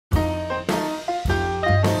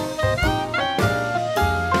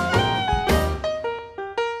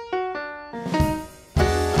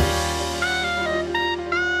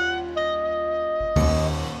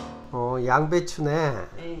양배추네.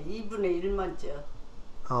 네, 2분의 1만 쪄.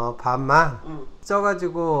 반만? 응.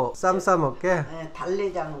 쪄가지고 쌈 싸먹게? 네,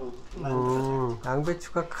 달래장 만들어.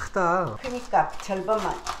 양배추가 크다. 크니까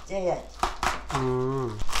절반만 쪄야지.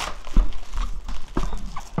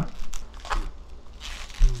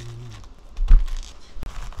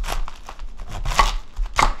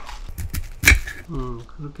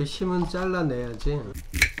 그렇게 심은 잘라내야지.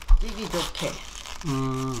 찌기 좋게.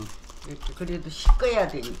 이렇게 그래도 씻어야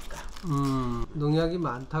되니까. 농약이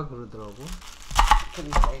많다 그러더라고.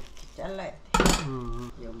 그러니까 이렇게 잘라야 돼.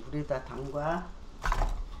 이 물에다 담가.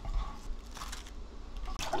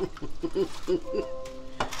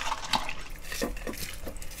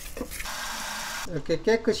 이렇게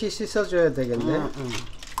깨끗이 씻어줘야 되겠네.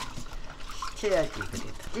 씻어야지. 그래도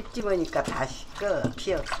찝찝하니까 다 씻어.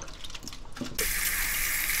 피었어.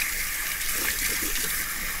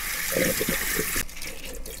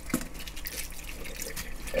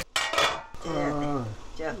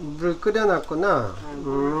 물을 끓여놨구나.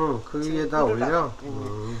 그 위에다 올려.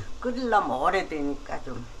 끓이려면 오래되니까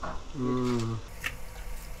좀.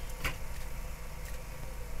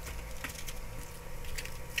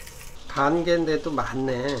 간게인데도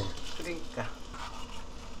많네. 그러니까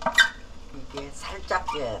이게 살짝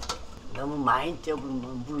쪄야 돼. 너무 많이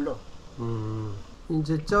쪄보면 물러.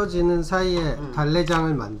 이제 쪄지는 사이에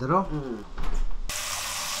달래장을 만들어?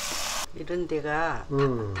 이런 데가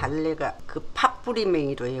달래가 그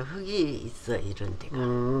팥뿌리맹이로에 흙이 있어. 이런 데가.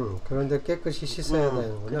 그런데 깨끗이 씻어야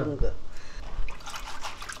되는구나. 그런 거.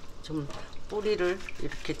 좀 뿌리를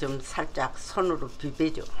이렇게 좀 살짝 손으로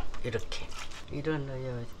비벼줘. 이렇게.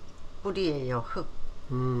 이런 뿌리에 흙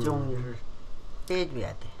종류를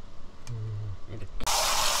떼줘야 돼. 이렇게.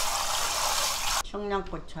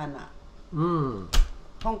 청양고추 하나.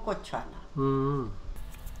 홍고추 하나.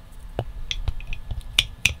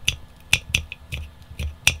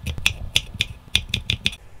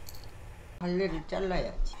 달래를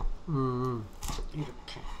잘라야지.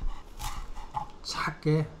 이렇게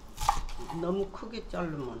작게. 너무 크게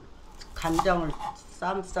자르면 간장을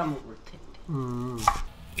싸 먹을 텐데.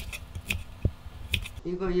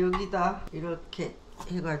 이거 여기다 이렇게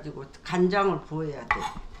해가지고 간장을 부어야 돼.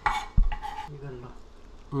 이걸로.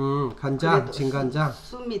 간장, 진간장.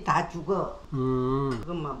 숨이 다 죽어.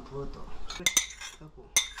 그것만 부어도. 하고.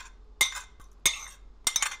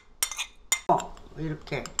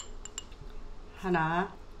 이렇게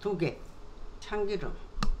하나, 2개. 참기름.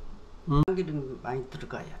 참기름이 많이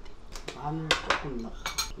들어가야 돼. 마늘 조금 넣어.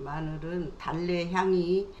 마늘은 달래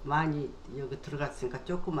향이 많이 여기 들어갔으니까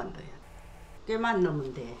조금만 넣어야 돼. 깨만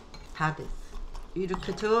넣으면 돼. 다 됐어.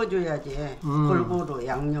 이렇게 저어줘야지. 골고루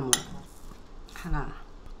양념을. 하나,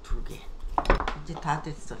 2개. 이제 다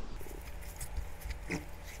됐어.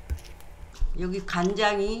 여기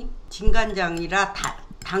간장이 진간장이라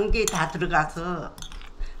단 게 다 들어가서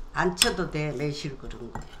안 쳐도 돼. 매실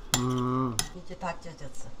그런 거. 이제 다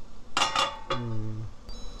쪄졌어.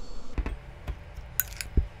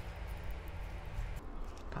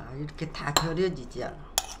 봐, 이렇게 다 절여지지 않아.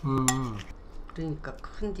 그러니까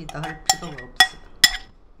큰 데다 할 필요가 없어.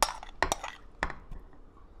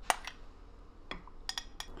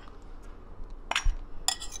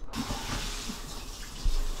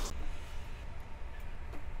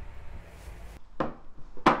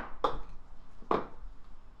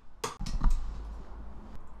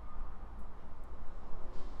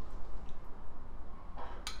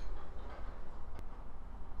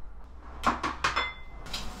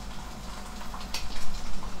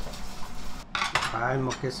 잘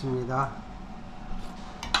먹겠습니다.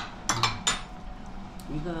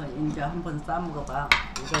 이거 이제 한번 싸 먹어봐.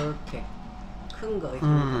 이렇게 큰 거.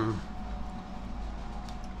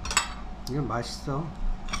 이거 맛있어.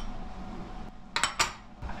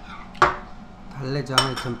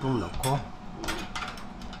 달래장에 듬뿍 넣고.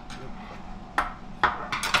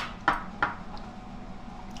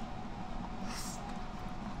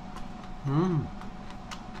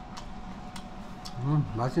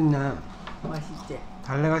 맛있네. 맛있지?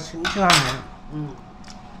 달래가 싱싱하네.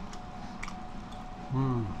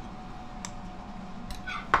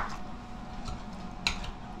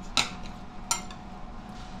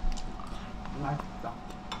 맛있어.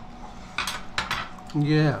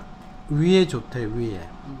 이게 위에 좋대, 위에.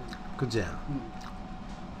 그제?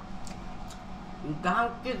 그러니까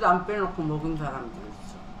한 끼도 안 빼놓고 먹은 사람도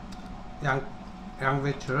있어.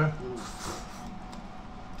 양배추를?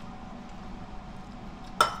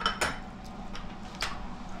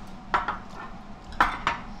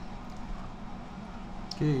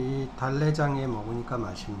 이 달래장에 먹으니까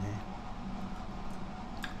맛있네.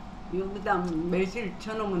 여기다 매실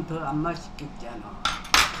쳐놓으면 더 안 맛있겠잖아.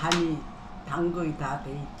 간이 단 거이 다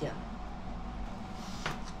돼 있잖아.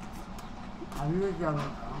 달래장에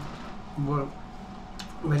뭘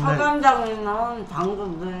맨날 서간장에는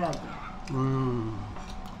당근 넣어야 돼. 음.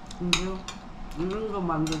 근데 이런 거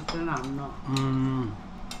만들 때는 안 넣어.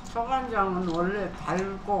 서간장은 원래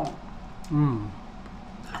달고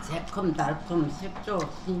새콤달콤 색조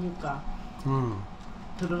없으니까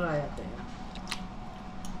들어가야 돼요.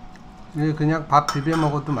 이게 그냥 밥 비벼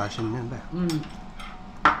먹어도 맛있는데.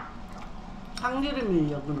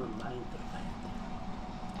 참기름이 여기는 많이 들어가야 돼.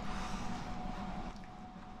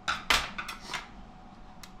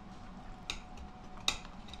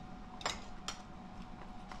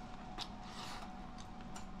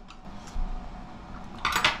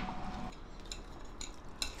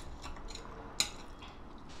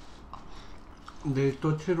 내일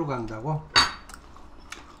또 치러 간다고?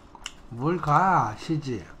 뭘 가?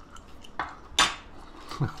 쉬지.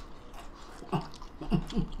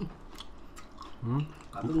 응?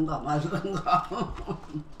 가든가 말든가.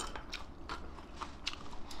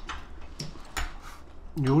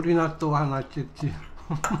 요리나 또 하나 찍지.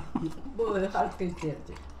 뭐 할 때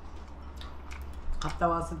있어야지. 갔다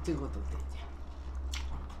와서 찍어도 되지.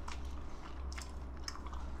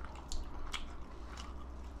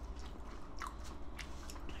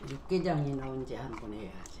 육개장이나 언제 한 번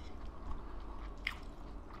해야지.